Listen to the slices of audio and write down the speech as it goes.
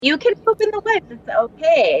You can poop in the woods. It's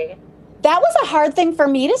okay. That was a hard thing for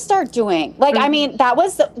me to start doing. Like, I mean, that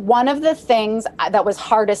was one of the things that was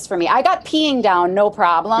hardest for me. I got peeing down, no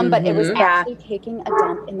problem, but it was actually taking a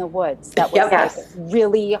dump in the woods that was like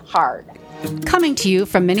really hard. Coming to you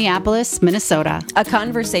from Minneapolis, Minnesota. A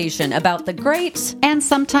conversation about the great and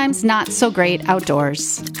sometimes not so great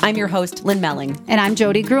outdoors. I'm your host, Lynn Melling. And I'm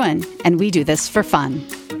Jody Gruen, and we do this for fun.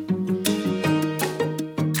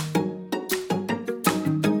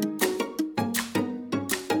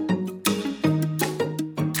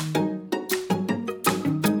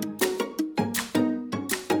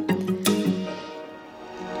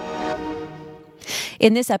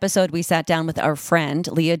 In this episode, we sat down with our friend,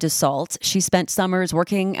 Leah DeSalt. She spent summers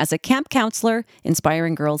working as a camp counselor,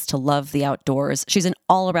 inspiring girls to love the outdoors. She's an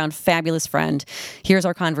all-around fabulous friend. Here's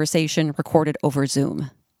our conversation recorded over Zoom.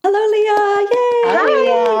 Hello, Leah. Yay. Hi,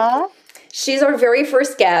 Leah. She's our very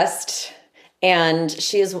first guest, and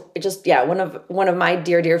she is just, one of my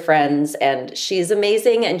dear friends, and she's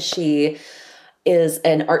amazing, and she is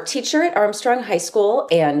an art teacher at Armstrong High School,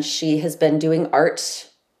 and she has been doing art.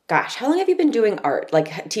 Gosh, how long have you been doing art,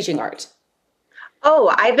 like teaching art?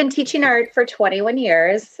 Oh, I've been teaching art for 21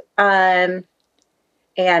 years and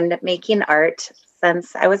making art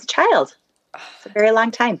since I was a child. It's a very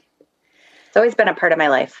long time. It's always been a part of my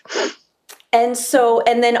life. And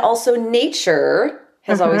then also nature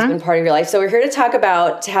has always been part of your life. So we're here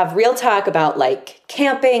to have real talk about like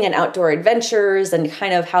camping and outdoor adventures and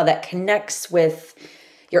kind of how that connects with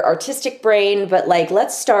your artistic brain. But like,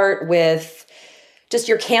 let's start with just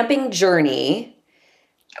your camping journey.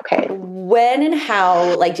 Okay. When and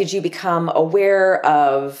how, like, did you become aware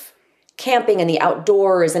of camping and the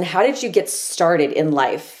outdoors, and how did you get started in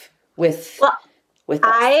life with this?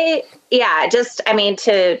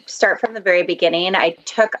 To start from the very beginning, I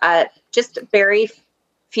took just very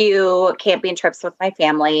few camping trips with my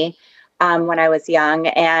family when I was young,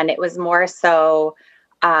 and it was more so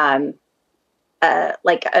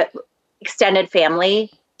extended family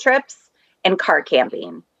trips and car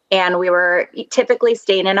camping. And we were typically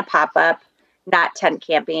staying in a pop-up, not tent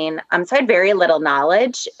camping. So I had very little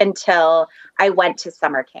knowledge until I went to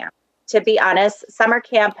summer camp. To be honest, summer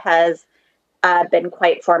camp has been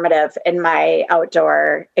quite formative in my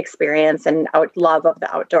outdoor experience and love of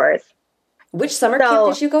the outdoors. Which summer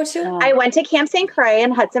camp did you go to? I went to Camp St. Croix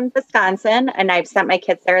in Hudson, Wisconsin, and I've sent my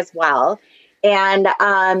kids there as well. And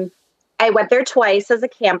I went there twice as a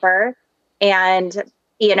camper, and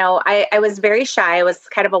I was very shy. I was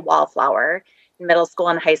kind of a wallflower in middle school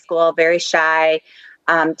and high school, very shy,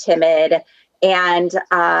 timid. And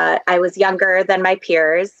I was younger than my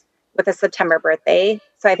peers with a September birthday.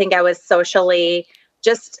 So I think I was socially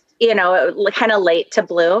just, kind of late to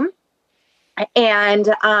bloom. And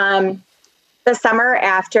the summer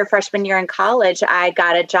after freshman year in college, I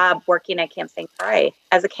got a job working at Camp St. Croix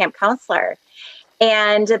as a camp counselor.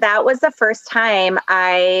 And that was the first time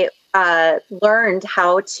I learned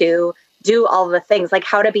how to do all the things, like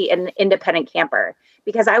how to be an independent camper,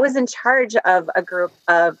 because I was in charge of a group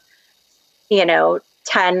of,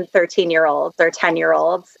 10, 13-year-olds or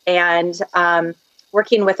 10-year-olds, and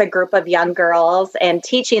working with a group of young girls and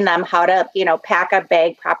teaching them how to, pack a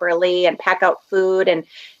bag properly and pack out food and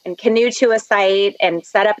canoe to a site and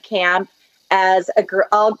set up camp as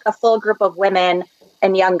a full group of women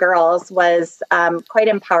and young girls was quite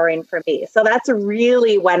empowering for me. So that's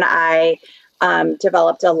really when I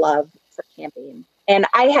developed a love for camping. And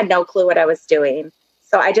I had no clue what I was doing.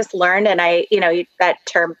 So I just learned, and that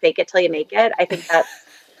term, fake it till you make it, I think that's,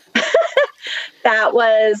 that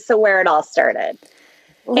was where it all started.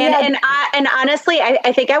 And honestly,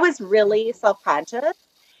 I think I was really self-conscious,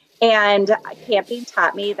 and camping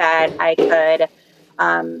taught me that I could,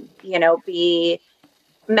 be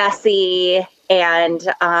messy and,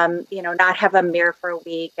 not have a mirror for a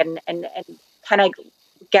week and kind of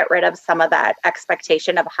get rid of some of that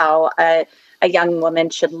expectation of how a young woman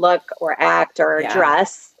should look or act or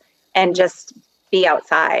dress and just be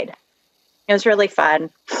outside. It was really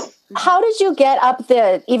fun. How did you get up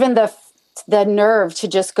the nerve to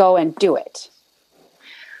just go and do it?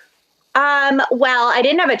 Well, I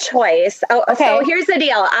didn't have a choice. Okay. So here's the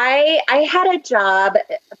deal. I had a job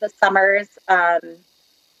the summers,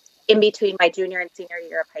 in between my junior and senior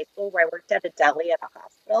year of high school, where I worked at a deli at a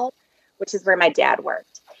hospital, which is where my dad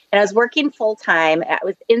worked. And I was working full time. I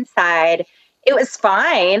was inside. It was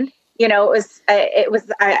fine. It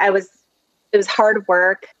was hard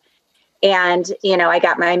work, and, I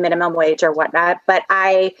got my minimum wage or whatnot, but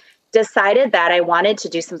I decided that I wanted to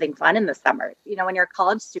do something fun in the summer. When you're a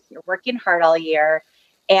college student, you're working hard all year.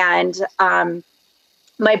 And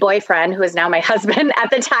my boyfriend, who is now my husband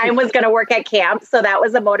at the time, was going to work at camp. So that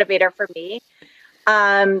was a motivator for me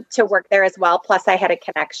to work there as well. Plus I had a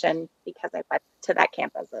connection because I went to that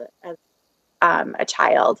camp as a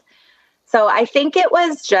child. So I think it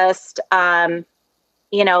was just, like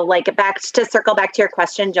circle back to your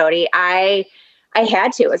question, Jody, I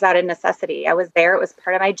had to. It was out of necessity. I was there. It was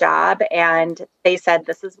part of my job. And they said,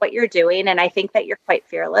 this is what you're doing. And I think that you're quite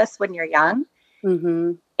fearless when you're young.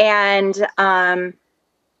 Mm-hmm.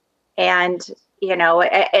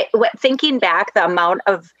 Thinking back, the amount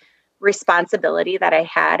of responsibility that I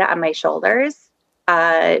had on my shoulders,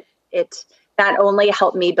 it not only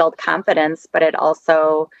helped me build confidence, but it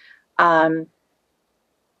also, it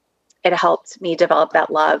helped me develop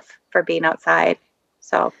that love for being outside.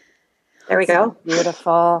 So there we go.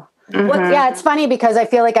 Beautiful. Mm-hmm. Yeah, it's funny because I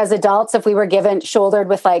feel like as adults, if we were shouldered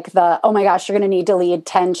with like oh my gosh, you're going to need to lead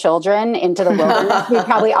 10 children into the wilderness, we'd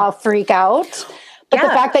probably all freak out. But the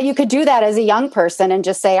fact that you could do that as a young person and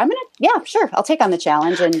just say, sure, I'll take on the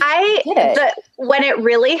challenge. And when it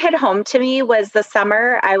really hit home to me was the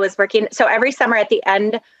summer I was working. So every summer at the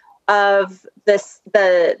end of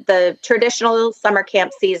the traditional summer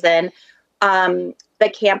camp season, the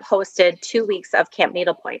camp hosted 2 weeks of Camp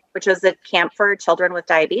Needlepoint, which was a camp for children with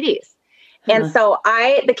diabetes. And so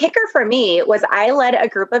the kicker for me was I led a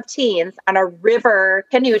group of teens on a river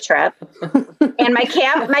canoe trip, and my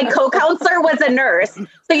co-counselor was a nurse.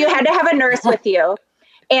 So you had to have a nurse with you,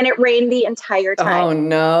 and it rained the entire time. Oh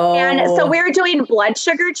no. And so we were doing blood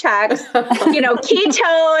sugar checks,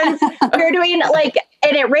 ketones. We were doing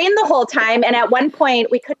and it rained the whole time. And at one point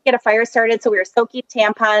we couldn't get a fire started. So we were soaking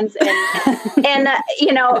tampons and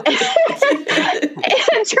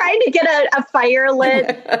trying to get a fire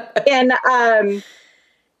lit. And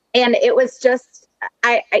it was just,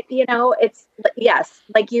 it's, yes,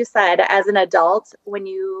 like you said, as an adult, when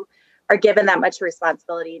you are given that much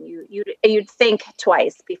responsibility and you'd think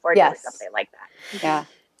twice before doing something like that. Yeah.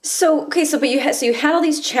 So you had all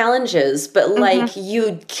these challenges, but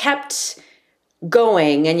you kept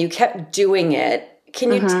going and you kept doing it.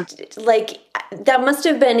 Can you that must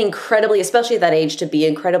have been incredibly, especially at that age, to be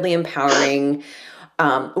incredibly empowering.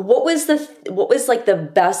 What was the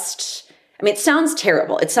best? I mean, it sounds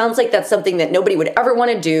terrible. It sounds like that's something that nobody would ever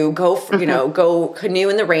want to do. Go canoe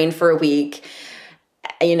in the rain for a week.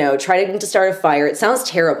 Try to start a fire. It sounds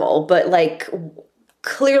terrible, but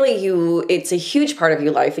clearly it's a huge part of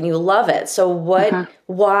your life and you love it. So why?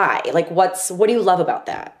 What do you love about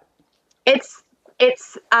that? It's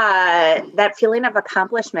that feeling of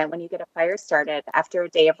accomplishment when you get a fire started after a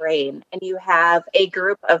day of rain and you have a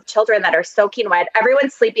group of children that are soaking wet.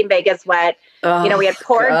 Everyone's sleeping bag is wet. Oh, we had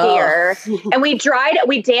poor gear and we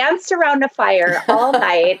danced around a fire all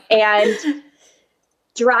night and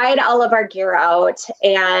dried all of our gear out.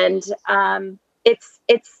 And it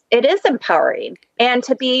is empowering. And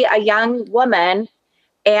to be a young woman,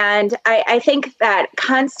 and I think that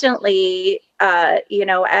constantly,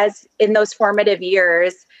 as in those formative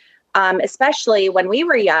years, especially when we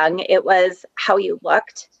were young, it was how you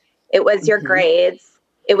looked. It was your grades.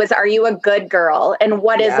 It was, are you a good girl? And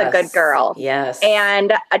what is a good girl? Yes.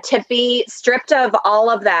 And to be stripped of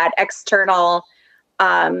all of that external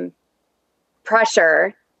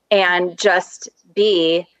pressure and just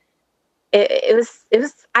be, it was,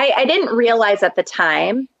 I didn't realize at the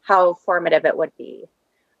time how formative it would be.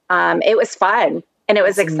 It was fun and it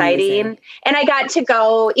was exciting. Amazing. And I got to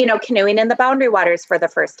go, canoeing in the Boundary Waters for the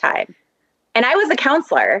first time. And I was a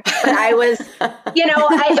counselor, but I was,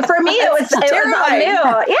 for me, it was all new.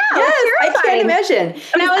 Yeah, yes, I can't imagine.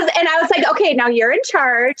 And I was like, okay, now you're in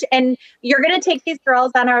charge and you're going to take these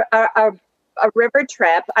girls on a river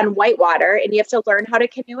trip on whitewater and you have to learn how to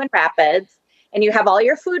canoe in rapids and you have all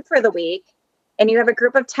your food for the week and you have a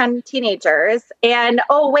group of 10 teenagers and,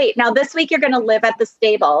 oh, wait, now this week you're going to live at the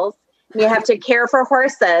stables. You have to care for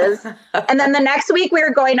horses. And then the next week we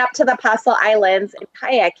were going up to the Apostle Islands and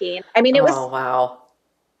kayaking. I mean, it was, wow.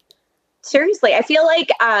 Seriously, I feel like,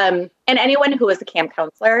 and anyone who was a camp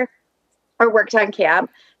counselor or worked on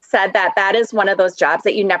camp said that is one of those jobs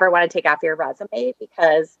that you never want to take off your resume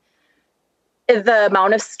because the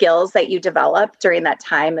amount of skills that you develop during that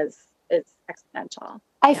time is exponential.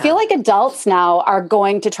 I feel like adults now are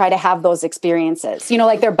going to try to have those experiences.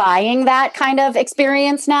 They're buying that kind of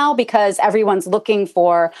experience now because everyone's looking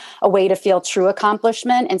for a way to feel true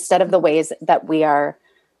accomplishment instead of the ways that we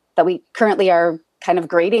currently are kind of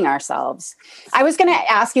grading ourselves. I was going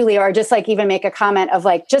to ask you, Leah, or just even make a comment of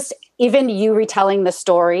just even you retelling the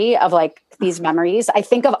story of these memories. I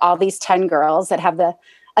think of all these 10 girls that have the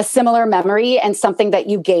a similar memory and something that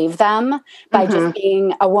you gave them by just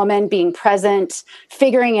being a woman, being present,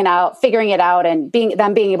 figuring it out and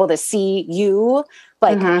being able to see you,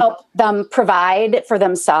 like help them provide for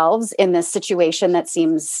themselves in this situation that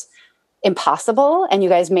seems impossible, and you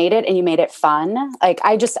guys made it and you made it fun. Like,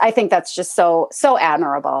 I think that's just so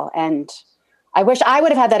admirable. And I wish I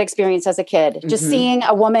would have had that experience as a kid, just seeing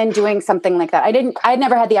a woman doing something like that. I'd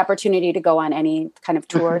never had the opportunity to go on any kind of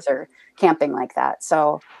tours or camping like that.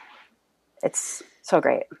 So it's so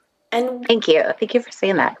great. And thank you for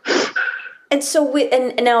saying that. And so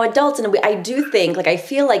and now adults, and I do think, like, I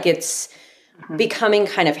feel like it's becoming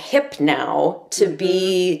kind of hip now to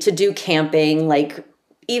do camping. Like,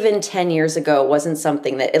 even 10 years ago wasn't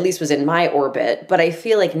something that at least was in my orbit, but I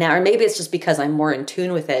feel like now, or maybe it's just because I'm more in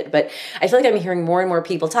tune with it, but I feel like I'm hearing more and more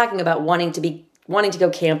people talking about wanting to go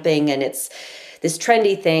camping, and it's this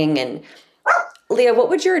trendy thing. And Leah, what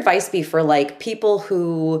would your advice be for, like, people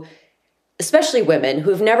who, especially women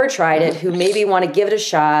who've never tried it, who maybe want to give it a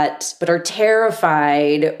shot, but are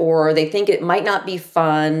terrified, or they think it might not be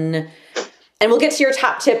fun? And we'll get to your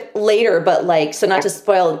top tip later, but, like, so not to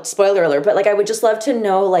spoiler alert, but, like, I would just love to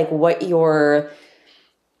know, like, what how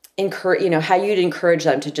you'd encourage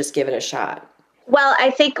them to just give it a shot. Well,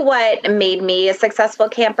 I think what made me a successful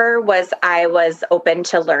camper was I was open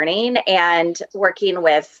to learning and working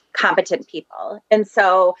with competent people. And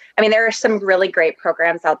so, I mean, there are some really great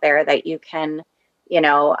programs out there that you can,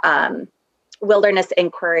 Wilderness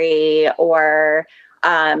Inquiry, or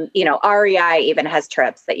REI even has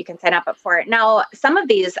trips that you can sign up for. Now, some of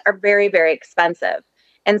these are very, very expensive.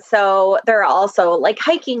 And so there are also, like,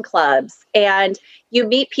 hiking clubs, and you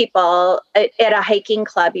meet people at a hiking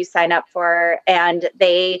club you sign up for, and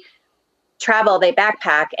they travel, they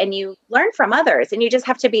backpack, and you learn from others, and you just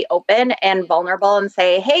have to be open and vulnerable and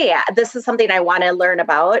say, hey, this is something I want to learn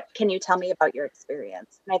about. Can you tell me about your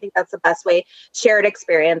experience? And I think that's the best way. Shared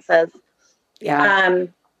experiences. Yeah.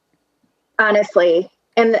 Honestly,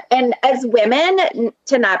 and as women,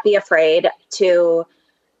 to not be afraid to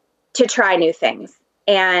try new things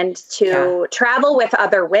and to travel with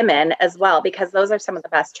other women as well, because those are some of the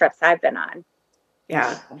best trips I've been on.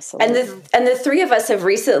 Yeah. Absolutely. And the three of us have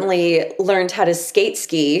recently learned how to skate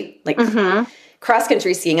ski, like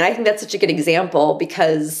cross-country skiing. And I think that's such a good example,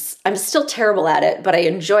 because I'm still terrible at it, but I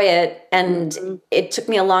enjoy it. And it took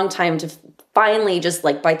me a long time to finally just,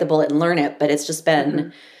 like, bite the bullet and learn it. But it's just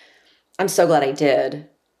been, I'm so glad I did.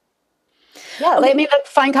 Yeah, I mean, the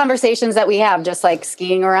fun conversations that we have, just like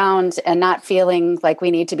skiing around and not feeling like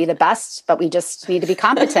we need to be the best, but we just need to be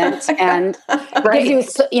competent and give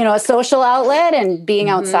you, a social outlet and being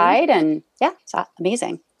outside. And yeah, it's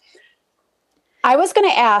amazing. I was going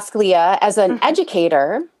to ask Leah, as an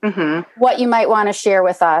educator, what you might want to share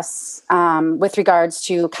with us with regards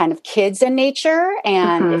to kind of kids and nature,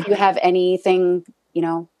 and if you have anything,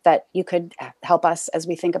 that you could help us as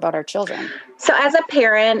we think about our children. So as a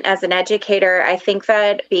parent, as an educator, I think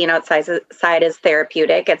that being outside is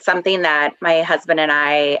therapeutic. It's something that my husband and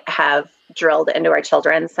I have drilled into our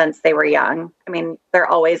children since they were young. I mean, they're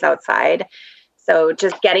always outside. So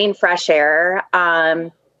just getting fresh air.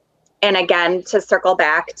 And again, to circle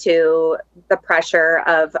back to the pressure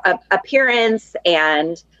of appearance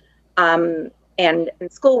and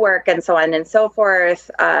schoolwork and so on and so forth,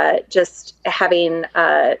 just having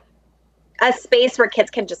a space where kids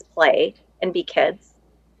can just play and be kids.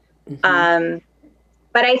 But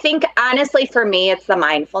I think, honestly, for me, it's the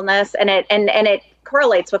mindfulness, and it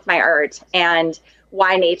correlates with my art, and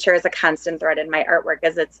why nature is a constant thread in my artwork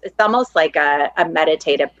is it's almost like a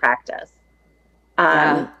meditative practice.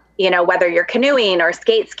 Whether you're canoeing or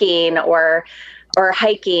skate skiing or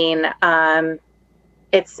hiking,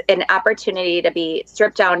 it's an opportunity to be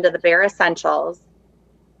stripped down to the bare essentials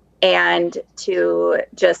and to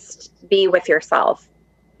just be with yourself.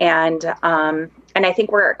 And I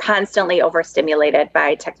think we're constantly overstimulated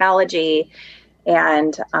by technology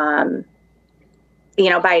and, by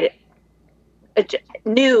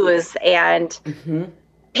news and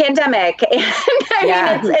pandemic. And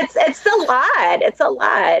I mean, it's a lot. It's a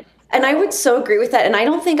lot. And I would so agree with that. And I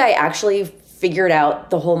don't think I actually figured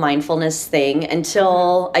out the whole mindfulness thing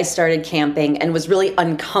until I started camping and was really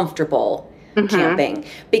uncomfortable camping.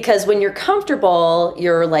 Because when you're comfortable,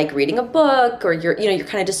 you're, like, reading a book, or you're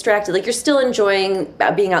kind of distracted. Like, you're still enjoying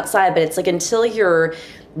being outside, but it's like until you're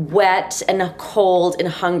wet and cold and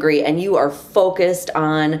hungry and you are focused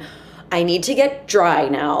on, I need to get dry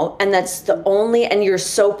now. And that's and you're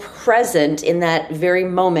so present in that very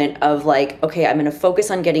moment of, like, okay, I'm going to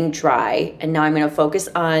focus on getting dry, and now I'm going to focus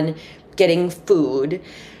on getting food.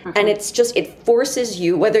 And it's just, it forces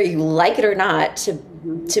you, whether you like it or not, to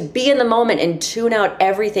to be in the moment and tune out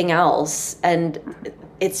everything else. And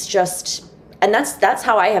it's just, and that's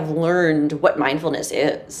how I have learned what mindfulness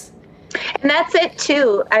is. And that's it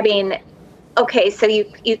too. I mean, okay, so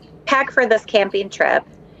you pack for this camping trip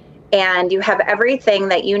and you have everything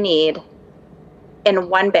that you need in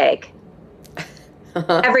one bag.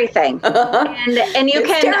 Everything. And you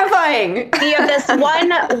it's terrifying. You have this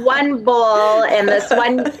one bowl and this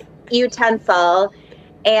one utensil,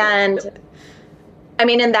 and I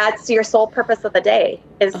mean, and that's your sole purpose of the day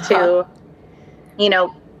is to,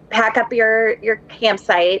 pack up your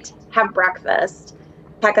campsite, have breakfast,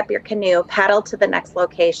 pack up your canoe, paddle to the next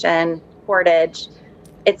location, portage.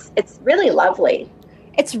 It's really lovely.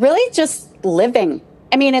 It's really just living.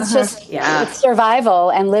 I mean, it's just it's survival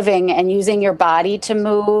and living and using your body to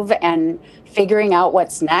move and figuring out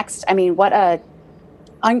what's next. I mean, what a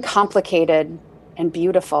uncomplicated and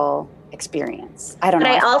beautiful experience. I don't know.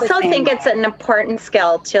 But I also think it's an important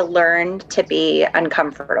skill to learn to be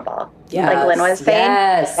uncomfortable. Yes. Like Lynn was saying.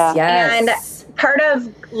 Yes. Yes. And part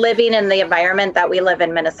of living in the environment that we live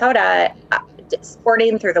in Minnesota,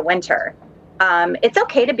 sporting through the winter, it's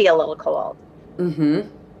okay to be a little cold. Mm-hmm.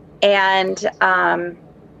 And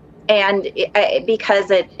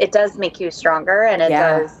because it does make you stronger, and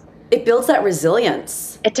it builds that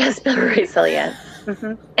resilience. It does build resilience. Mm-hmm.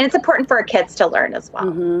 And it's important for our kids to learn as well.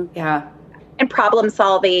 Mm-hmm. Yeah. And problem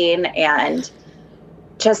solving and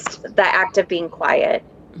just the act of being quiet.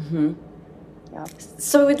 Mm-hmm. Yeah.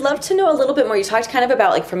 So we'd love to know a little bit more. You talked kind of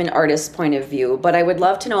about like from an artist's point of view, but I would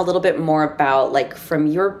love to know a little bit more about like from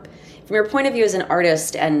your point of view as an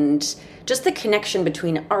artist and just the connection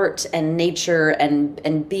between art and nature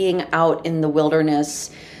and being out in the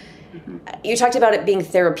wilderness. Mm-hmm. You talked about it being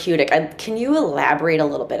therapeutic. Can you elaborate a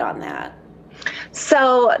little bit on that?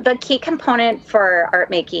 So the key component for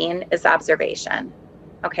art making is observation.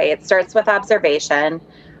 Okay, it starts with observation.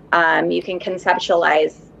 You can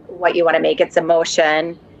conceptualize what you want to make. It's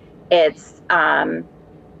emotion, it's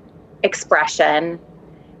expression,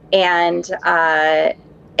 and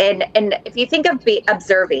if you think of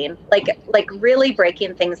observing, like really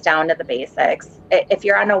breaking things down to the basics. If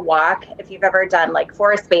you're on a walk, if you've ever done like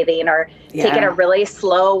forest bathing or taken a really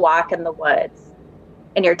slow walk in the woods,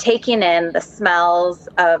 and you're taking in the smells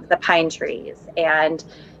of the pine trees and,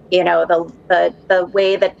 the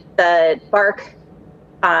way that the bark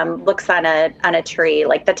looks on a tree,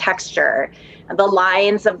 like the texture, the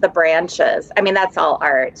lines of the branches. I mean, that's all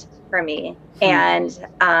art for me.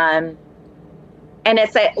 Mm-hmm. And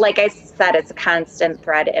it's like I said, it's a constant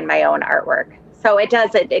thread in my own artwork. So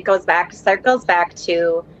it goes back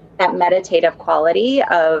to that meditative quality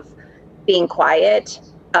of being quiet,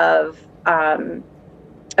 of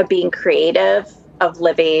being creative, of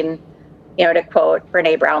living, to quote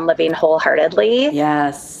Brene Brown, living wholeheartedly.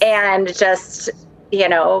 Yes. And just,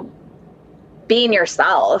 being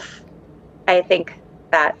yourself. I think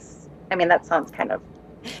that sounds kind of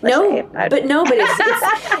cliche, but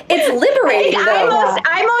it's liberating though.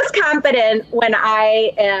 I'm most confident when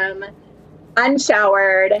I am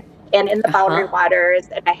unshowered and in the boundary waters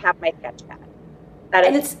and I have my sketch pad.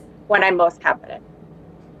 That is when I'm most confident.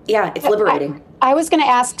 Yeah, it's liberating. I was going to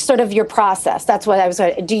ask sort of your process. That's what I was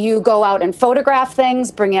going to. Do you go out and photograph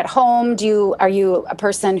things, bring it home? Are you a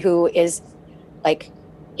person who is like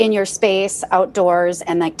in your space outdoors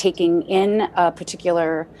and like taking in a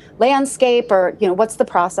particular landscape, or what's the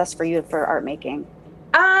process for you for art making?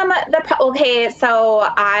 So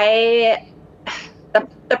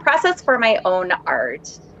the process for my own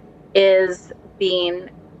art is being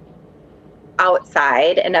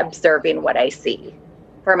outside and observing what I see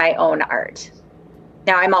for my own art.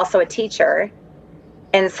 Now, I'm also a teacher,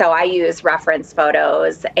 and so I use reference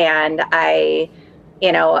photos, and I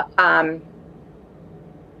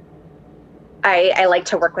like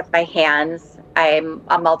to work with my hands. I'm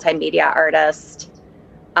a multimedia artist.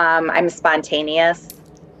 I'm spontaneous.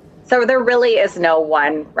 So there really is no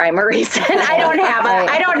one rhyme or reason. I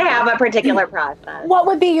don't have a particular process. What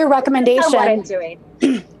would be your recommendation? That's what I'm doing.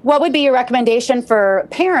 What would be your recommendation for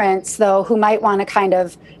parents, though, who might want to kind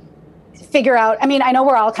of figure out, I mean, I know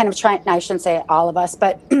we're all kind of trying, I shouldn't say all of us,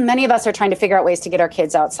 but many of us are trying to figure out ways to get our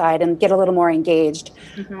kids outside and get a little more engaged.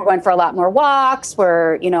 Mm-hmm. We're going for a lot more walks.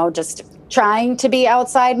 We're, just trying to be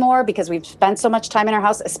outside more because we've spent so much time in our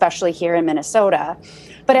house, especially here in Minnesota.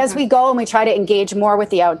 But as we go and we try to engage more with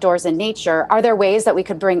the outdoors and nature, are there ways that we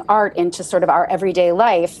could bring art into sort of our everyday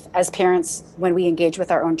life as parents when we engage with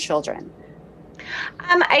our own children?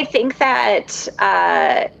 I think that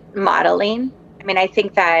modeling, I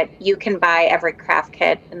think that you can buy every craft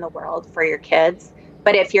kit in the world for your kids,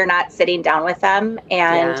 but if you're not sitting down with them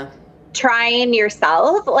and trying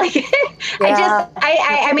yourself. Like,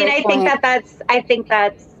 I mean, I think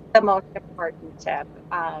that's the most important tip.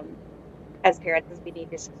 As parents, is we need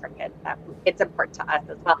to show our kids that it's important to us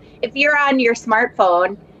as well. If you're on your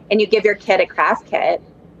smartphone and you give your kid a craft kit,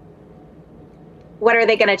 what are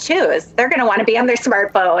they going to choose? They're going to want to be on their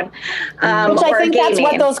smartphone. Which I think that's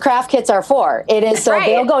what those craft kits are for. It is so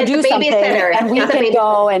they'll go do something and we can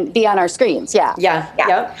go and be on our screens. Yeah.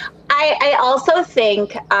 Yep. I also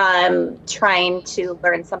think trying to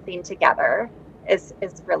learn something together is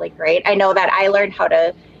really great. I know that I learned how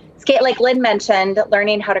to skate, like Lynn mentioned,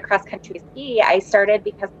 learning how to cross-country ski. I started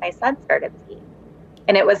because my son started skiing.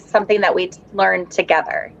 And it was something that we learned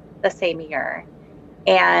together the same year.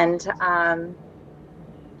 And,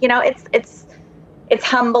 it's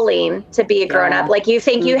humbling to be a grown-up. Like, you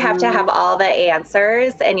think you have to have all the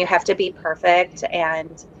answers and you have to be perfect.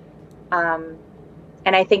 And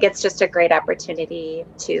I think it's just a great opportunity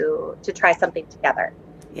to try something together.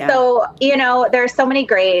 Yeah. So, there's so many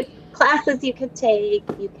great classes you could take.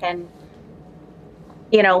 You can,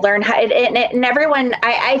 learn how, and everyone,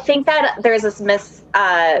 I think that there's this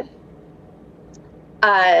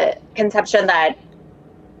conception that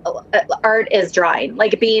art is drawing,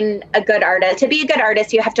 like being a good artist. To be a good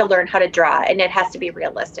artist, you have to learn how to draw, and it has to be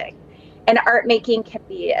realistic. And art making can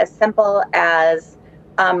be as simple as,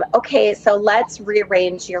 okay, so let's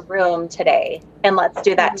rearrange your room today, and let's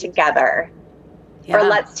do that together. Yeah. Or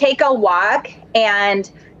let's take a walk and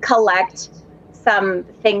collect some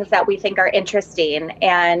things that we think are interesting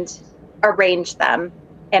and arrange them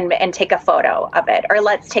and take a photo of it. Or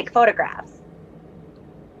let's take photographs.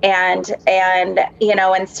 And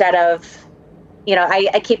instead of,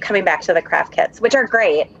 I keep coming back to the craft kits, which are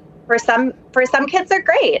great. For some kids they're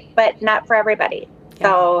great, but not for everybody. Yeah.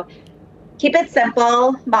 So keep it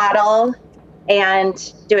simple, model,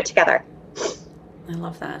 and do it together. I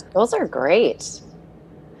love that. Those are great.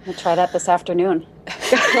 I'll try that this afternoon.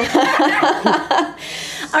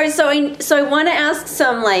 All right, so I want to ask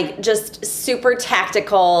some just super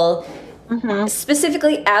tactical,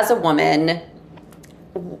 specifically as a woman.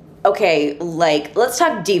 Okay, let's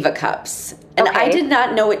talk Diva Cups. And I did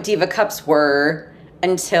not know what Diva Cups were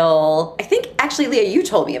until I think actually, Leah, you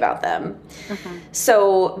told me about them.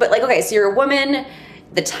 So, but so you're a woman.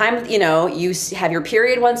 The time, you have your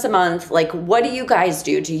period once a month. What do you guys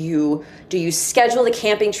do? Do you schedule the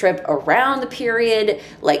camping trip around the period?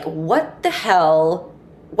 What the hell?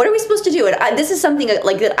 What are we supposed to do? And this is something that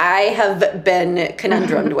I have been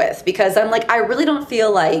conundrumed with, because I'm I really don't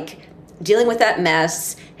feel like dealing with that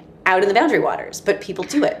mess out in the Boundary Waters, but people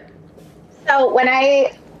do it. So when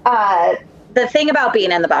the thing about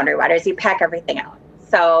being in the Boundary Waters, you pack everything out.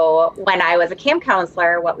 So when I was a camp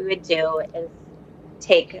counselor, what we would do is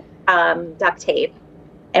take duct tape,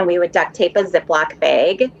 and we would duct tape a Ziploc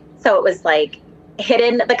bag. So it was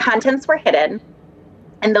hidden, the contents were hidden,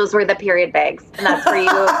 and those were the period bags. And that's where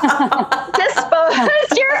you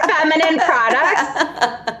disposed your feminine products.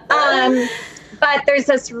 But there's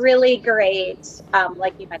this really great,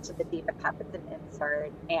 like you mentioned, the Diva Cup, it's an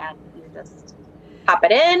insert, and you just pop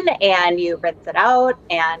it in and you rinse it out,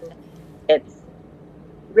 and it's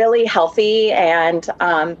really healthy, and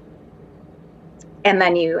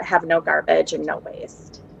then you have no garbage and no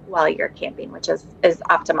waste while you're camping, which is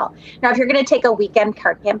optimal. Now, if you're going to take a weekend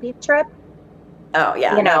car camping trip,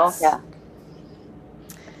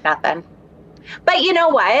 nothing. But you know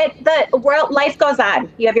what? Life goes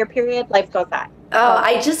on. You have your period, life goes on. Oh,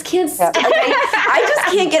 I just can't. I just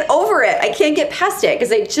can't get over it. I can't get past it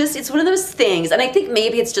because it's one of those things. And I think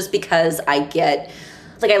maybe it's just because I get,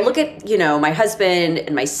 I look at, my husband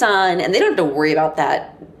and my son, and they don't have to worry about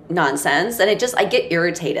that nonsense. And I get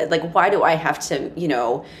irritated. Why do I have to,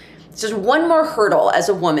 it's just one more hurdle as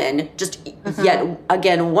a woman, just yet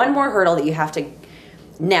again, one more hurdle that you have to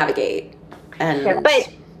navigate. But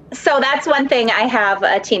so that's one thing. I have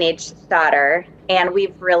a teenage daughter, and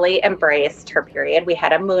we've really embraced her period. We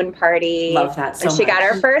had a moon party. Love that so much. She got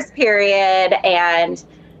her first period, and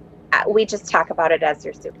we just talk about it as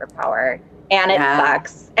your superpower. And it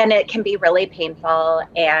sucks, and it can be really painful,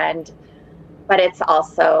 but it's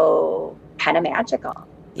also kind of magical.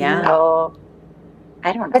 Yeah. So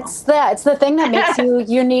I don't know. It's the thing that makes you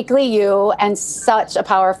uniquely you and such a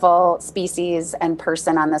powerful species and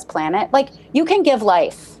person on this planet. You can give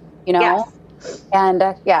life, Yes. And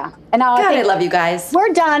and now I love you guys.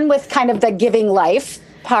 We're done with kind of the giving life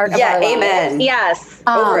part of our life. Amen. Yes.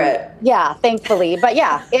 Over it. Yeah, thankfully. But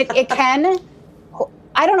it can,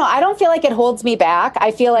 I don't know. I don't feel like it holds me back.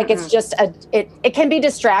 I feel like it's just it can be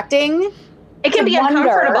distracting. It can be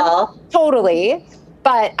uncomfortable. Totally.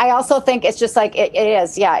 But I also think it's just it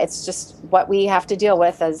is. Yeah. It's just what we have to deal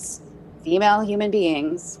with as female human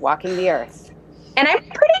beings walking the earth. And I'm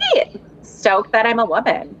pretty stoked that I'm a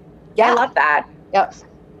woman. Yeah. I love that. Yep.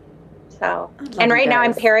 So, and right now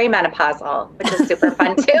I'm perimenopausal, which is super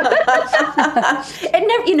fun too.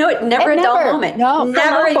 It never a dull moment. No,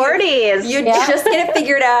 never 40s. You just get it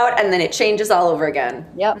figured out, and then it changes all over again.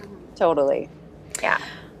 Yep, totally. Yeah.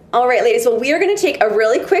 All right, ladies. Well, we are going to take a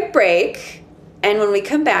really quick break, and when we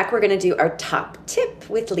come back, we're going to do our top tip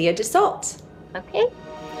with Leah Dussault. Okay.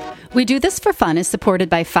 We Do This for Fun is supported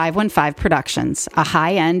by 515 Productions, a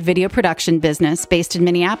high-end video production business based in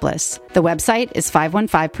Minneapolis. The website is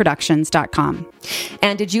 515productions.com.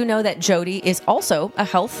 And did you know that Jody is also a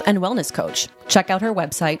health and wellness coach? Check out her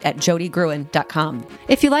website at jodygruen.com.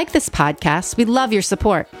 If you like this podcast, we love your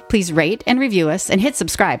support. Please rate and review us and hit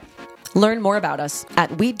subscribe. Learn more about us at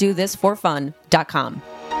wedothisforfun.com.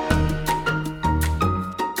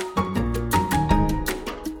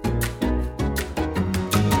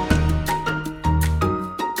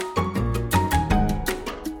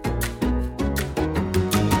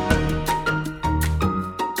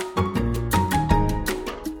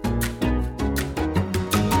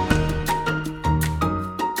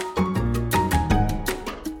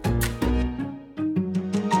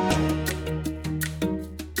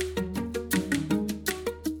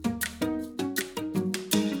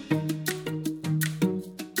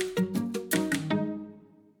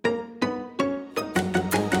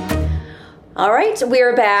 All right,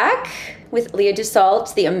 we're back with Leah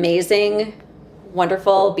Dussault, the amazing,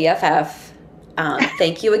 wonderful BFF.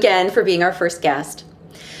 Thank you again for being our first guest.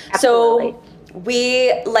 Absolutely. So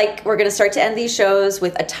we're going to start to end these shows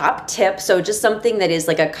with a top tip. So just something that is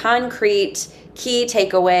like a concrete key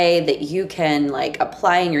takeaway that you can like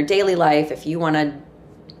apply in your daily life if you want to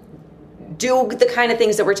do the kind of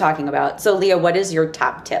things that we're talking about. So Leah, what is your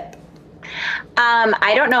top tip?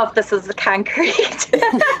 I don't know if this is concrete.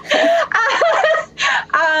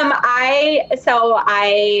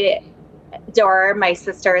 I adore my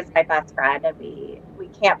sister is my best friend, and we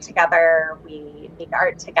camp together. We make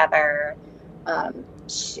art together.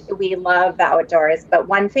 We love the outdoors. But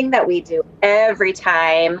one thing that we do every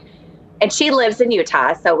time, and she lives in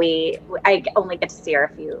Utah, so I only get to see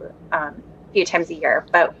her a few times a year,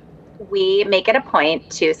 but we make it a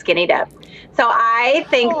point to skinny dip. So I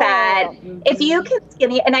think that if you can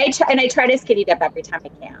skinny, and I try to skinny dip every time I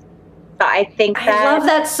can. So I think that I love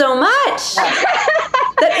that so much.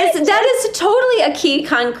 that is totally a key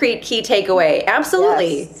takeaway.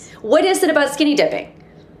 Absolutely. Yes. What is it about skinny dipping?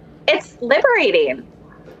 It's liberating.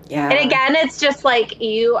 Yeah. And again, it's just like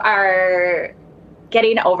you are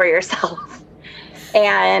getting over yourself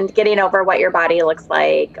and getting over what your body looks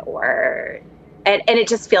like, and it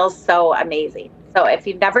just feels so amazing. So if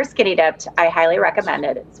you've never skinny dipped, I highly recommend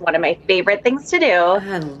it. It's one of my favorite things to do.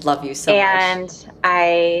 I love you so much. And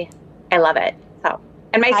I love it. So,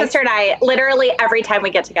 and my sister and I, literally every time we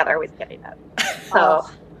get together, we skinny dip. So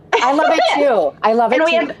I love it too. I love it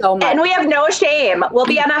so much. And we have no shame. We'll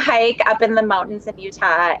be on a hike up in the mountains in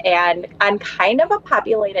Utah and on kind of a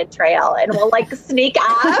populated trail, and we'll like sneak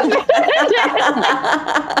off.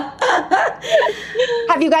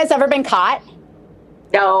 Have you guys ever been caught?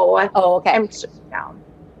 No. Oh, okay. No.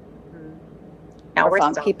 No, we're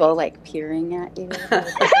still people like peering at you. So, but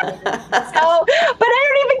I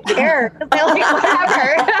don't even care because they're like, whatever.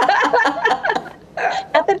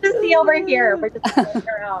 Nothing to see over here. We're just looking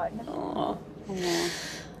around. Oh. Yeah.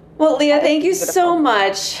 Well, Leah, thank you so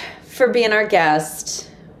much for being our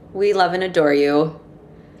guest. We love and adore you.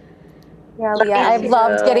 Yeah, Leah, I've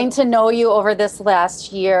loved getting to know you over this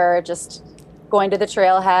last year, just going to the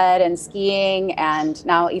trailhead and skiing, and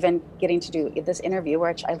now even getting to do this interview,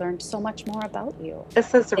 which I learned so much more about you.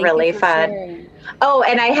 This is really fun. Sharing. Oh,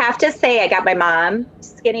 and I have to say, I got my mom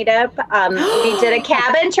skinny dip. We did a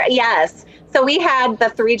cabin trip. Yes. So we had the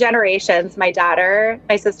 3 generations, my daughter,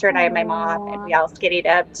 my sister, and I, and my mom, and we all skinny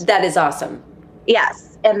dipped. That is awesome.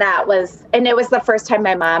 Yes. And it was the first time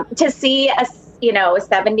my mom, to see a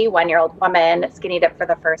 71-year-old woman skinny dip for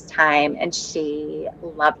the first time, and she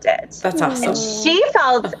loved it. That's awesome. And she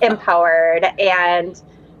felt empowered and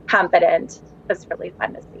confident. It was really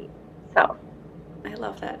fun to see. So I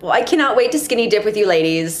love that. Well, I cannot wait to skinny dip with you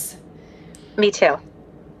ladies. Me too.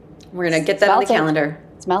 We're going to get that on the calendar.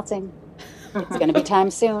 It's melting. It's going to be time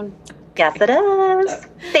soon. Yes, it is.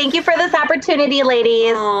 Thank you for this opportunity,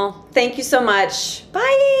 ladies. Oh, thank you so much.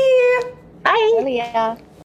 Bye. Bye. Leah.